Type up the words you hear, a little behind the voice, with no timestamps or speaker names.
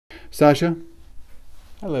Sasha,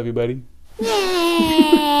 I love you, buddy.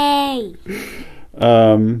 Yay!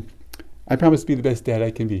 I promise to be the best dad I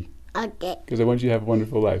can be. Okay. Because I want you to have a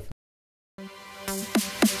wonderful life.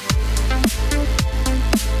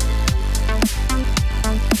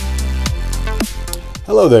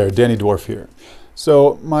 Hello there, Danny Dwarf here.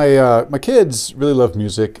 So my kids really love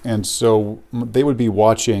music, and so they would be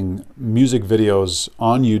watching music videos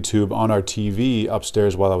on YouTube on our TV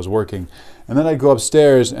upstairs while I was working, and then I'd go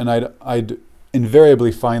upstairs and I'd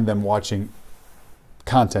invariably find them watching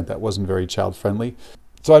content that wasn't very child friendly.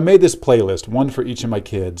 So I made this playlist, one for each of my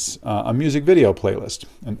kids, a music video playlist,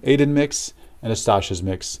 an Aiden mix and a Sasha's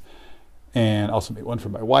mix, and also made one for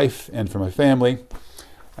my wife and for my family.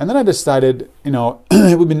 And then I decided, you know,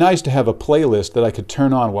 it would be nice to have a playlist that I could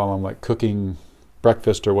turn on while I'm like cooking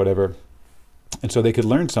breakfast or whatever, and so they could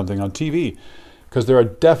learn something on TV, because there are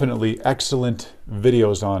definitely excellent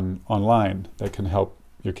videos online that can help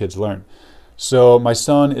your kids learn. So my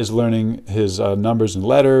son is learning his numbers and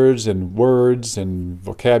letters and words and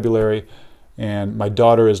vocabulary, and my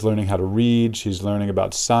daughter is learning how to read. She's learning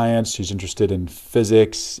about science. She's interested in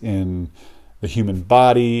physics, in the human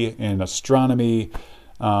body, in astronomy.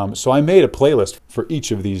 So I made a playlist for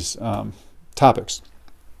each of these topics,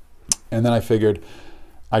 and then I figured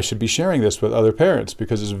I should be sharing this with other parents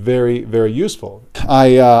because it's very, very useful.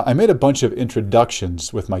 I made a bunch of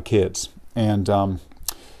introductions with my kids, and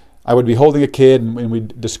I would be holding a kid and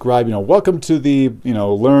we'd describe, you know, welcome to the, you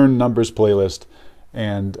know, Learn Numbers playlist,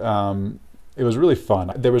 and it was really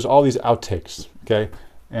fun. There was all these outtakes, okay,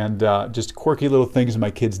 and just quirky little things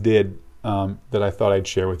my kids did that I thought I'd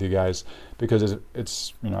share with you guys, because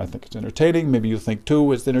it's you know, I think it's entertaining. Maybe you think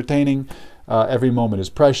too it's entertaining. Every moment is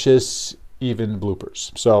precious, even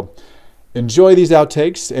bloopers. So enjoy these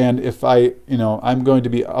outtakes, and if I'm going to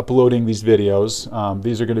be uploading these videos.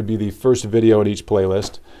 These are going to be the first video in each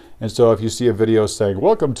playlist, and so if you see a video saying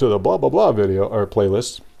welcome to the blah blah blah video or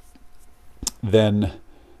playlist, then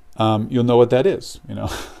you'll know what that is. You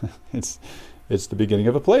know, it's the beginning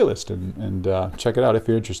of a playlist, and check it out if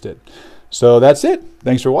you're interested. So that's it.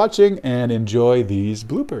 Thanks for watching, and enjoy these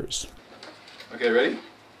bloopers. Okay, ready?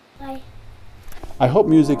 Bye. I hope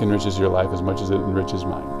music enriches your life as much as it enriches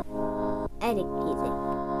mine. I like music.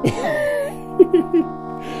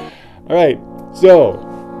 All right, so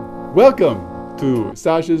welcome to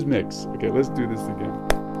Sasha's Mix. Okay, let's do this again.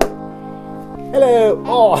 Hello.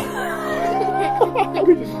 Oh,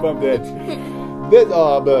 we just bumped that. This,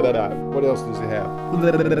 what else does it have?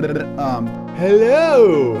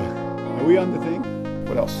 Hello. Are we on the thing?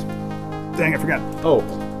 What else? Dang, I forgot. Oh,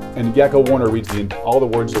 and Yakko Warner reads all the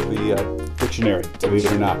words of the dictionary, believe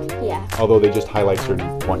it or not. Yeah. Although they just highlight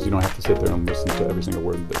certain points. You don't have to sit there and listen to every single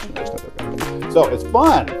word in the dictionary. Stuff like that. So it's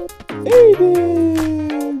fun.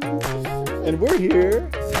 Aiden! And we're here.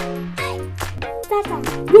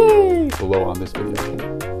 Yay! Below on this video.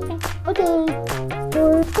 Okay.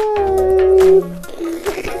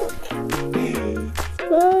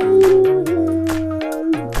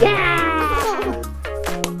 Yeah!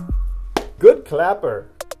 Good clapper.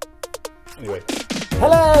 Anyway,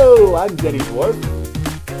 hello, I'm Danny Dwarf.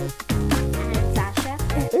 I'm Sasha.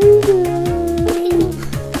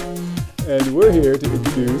 And we're here to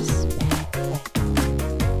introduce.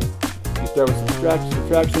 You start with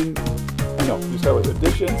subtraction. No, you start with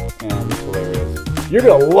addition, and it's hilarious. You're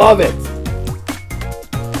gonna love it.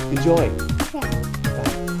 Enjoy.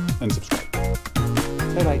 Yeah. And subscribe.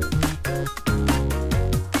 Bye-bye.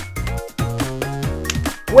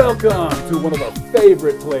 Welcome to one of our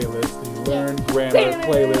favorite playlists, the Learn Grammar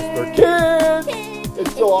playlist for kids.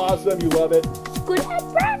 It's so awesome. You love it.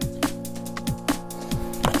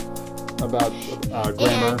 About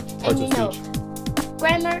grammar, parts of speech.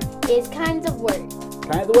 Grammar is kinds of words.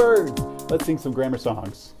 Kinds of words. Let's sing some grammar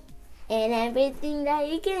songs. And everything that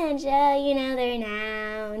you can show, you know they're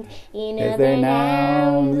nouns. You know Is they're there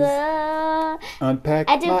nouns. nouns? Unpack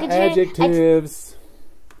my Adjective- adjectives.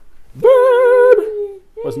 Verb.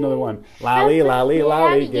 What's another one? Lolly, lolly,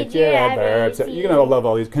 lolly, get your adverbs. You're going to love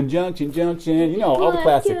all these. Conjunction, junction, you know, all the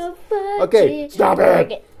classics. Okay, stop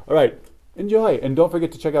it. All right, enjoy. And don't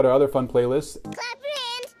forget to check out our other fun playlists. Clap your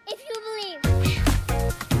hands if you believe.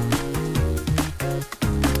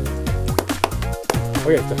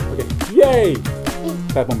 Okay, stop. Okay, yay.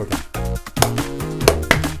 Clap one more time.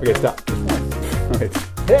 Okay, stop. Just one. All right.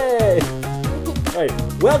 Hey. All right,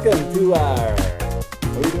 welcome to our,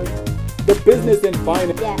 what are we doing? The business and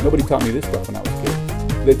finance. Yeah. Nobody taught me this stuff when I was a kid.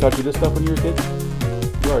 They taught you this stuff when you were a kid?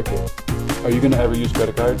 You are a kid. Are you going to ever use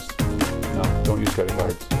credit cards? No, don't use credit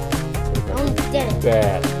cards. Only debit.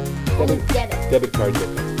 Bad. Only debit. Debit cards are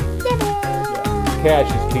bad. Debit. Yeah.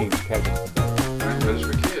 Cash is king. Cash is bad. But it's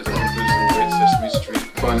for kids.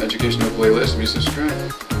 educational playlist. Me subscribe.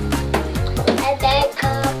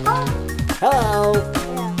 Hello.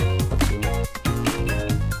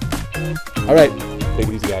 All right, take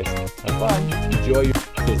it easy, guys. Have fun. Enjoy your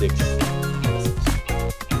physics lessons.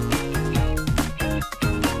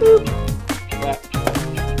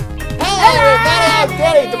 Hey, everybody! I'm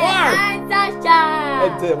Danny Dwarf. I'm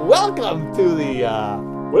Sasha. And welcome to the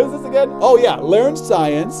what is this again? Oh yeah, Learn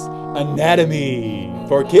Science Anatomy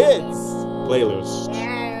for Kids playlist.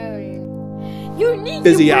 You need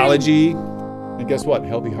Physiology, and guess what?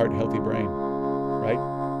 Healthy heart, healthy brain, right?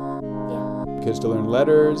 Yeah. Kids to learn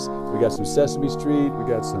letters. We got some Sesame Street. We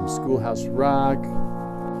got some Schoolhouse Rock.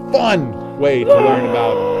 Fun way to learn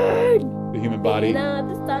about the human body.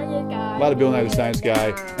 A lot of Bill Nye the Science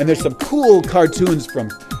Guy, and there's some cool cartoons from.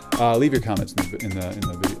 Leave your comments in the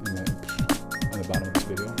on the bottom of this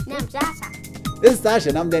video. No, I'm Sasha. This is Sasha,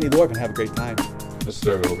 and I'm Danny Dwarf, and have a great time. Let's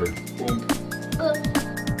start over. Boom.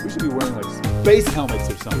 We should be wearing like space helmets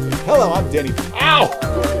or something. Hello, I'm Danny. Ow!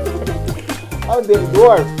 I'm Danny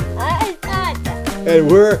Dwarf, I'm Sasha. and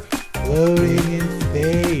we're floating in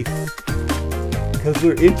space because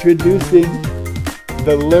we're introducing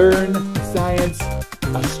the Learn Science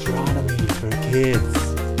Astronomy for Kids.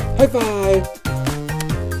 High five!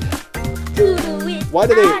 Pluto is Why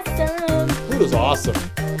do they- awesome. Pluto's awesome.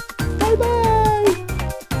 Bye bye.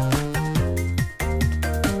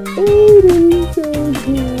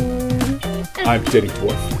 I'm Danny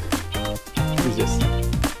Dwarf. Who's this?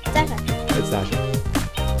 Sasha. It's Sasha.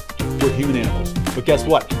 We're human animals, but guess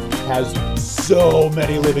what? Has so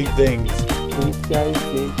many living things.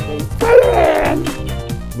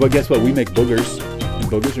 But guess what? We make boogers, and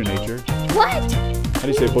boogers are nature. What? How do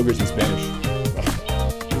you say boogers in Spanish?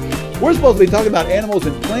 We're supposed to be talking about animals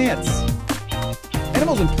and plants.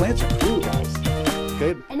 Animals and plants are cool, guys.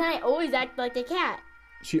 Okay? And I always act like a cat.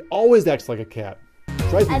 She always acts like a cat.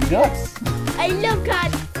 Drives me nuts. I love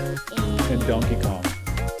cats. And Donkey Kong.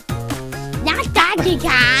 Not Donkey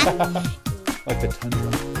Kong. Like the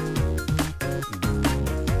tundra.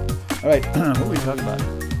 All right, what are we talking about?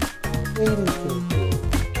 It is so good.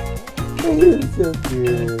 It is so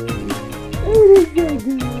good. It is so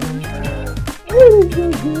good. It is so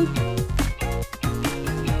good.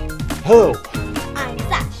 Hello, I'm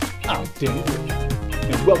Sasha. I'm Danny Dwarf,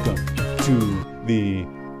 and welcome to the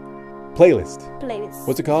playlist. Playlist.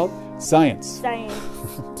 What's it called? Science. Science.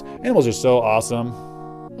 Animals are so awesome.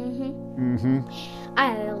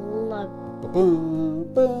 I love.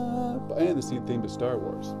 And the theme to Star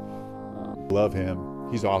Wars. Love him.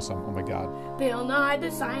 He's awesome. Oh my God. Bill Nye the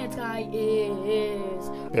Science Guy is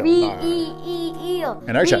Bill real.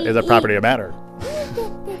 And Arsha is a property of matter.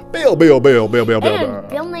 Bill. And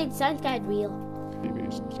Bill Nye the Science Guy is real.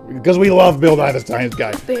 Because we love Bill Nye the Science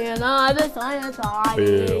Guy. Bill Nye the Science Guy.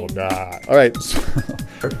 Bill Nye. All right. So,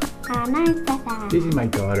 I'm Sasha. this is my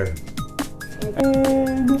daughter.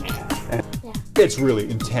 It's really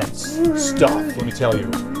intense stuff, let me tell you.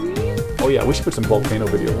 Oh yeah, we should put some volcano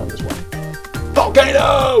videos on this one.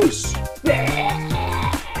 Volcanoes!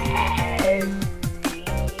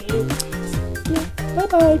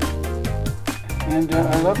 Bye-bye. And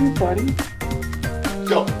I love you, buddy.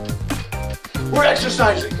 Go. We're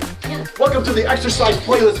exercising. Welcome to the exercise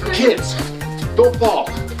playlist for kids. Don't fall.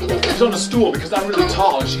 She's on a stool because I'm really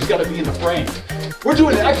tall and she's got to be in the frame. We're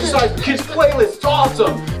doing an exercise for kids playlist. It's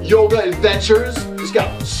awesome. Yoga adventures. It's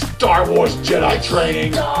got Star Wars Jedi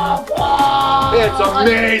training. It's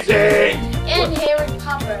amazing. And Harry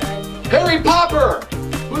Potter. Harry Popper.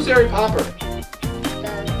 Who's Harry Popper?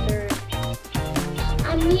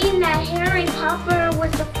 I mean that Harry Potter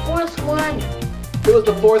was the fourth one. It was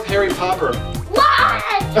the fourth Harry Popper. What?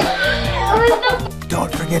 It was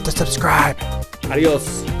Don't forget to subscribe.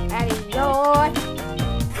 Adios. the... Adios.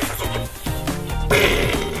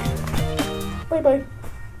 Bye-bye.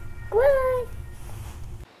 Bye.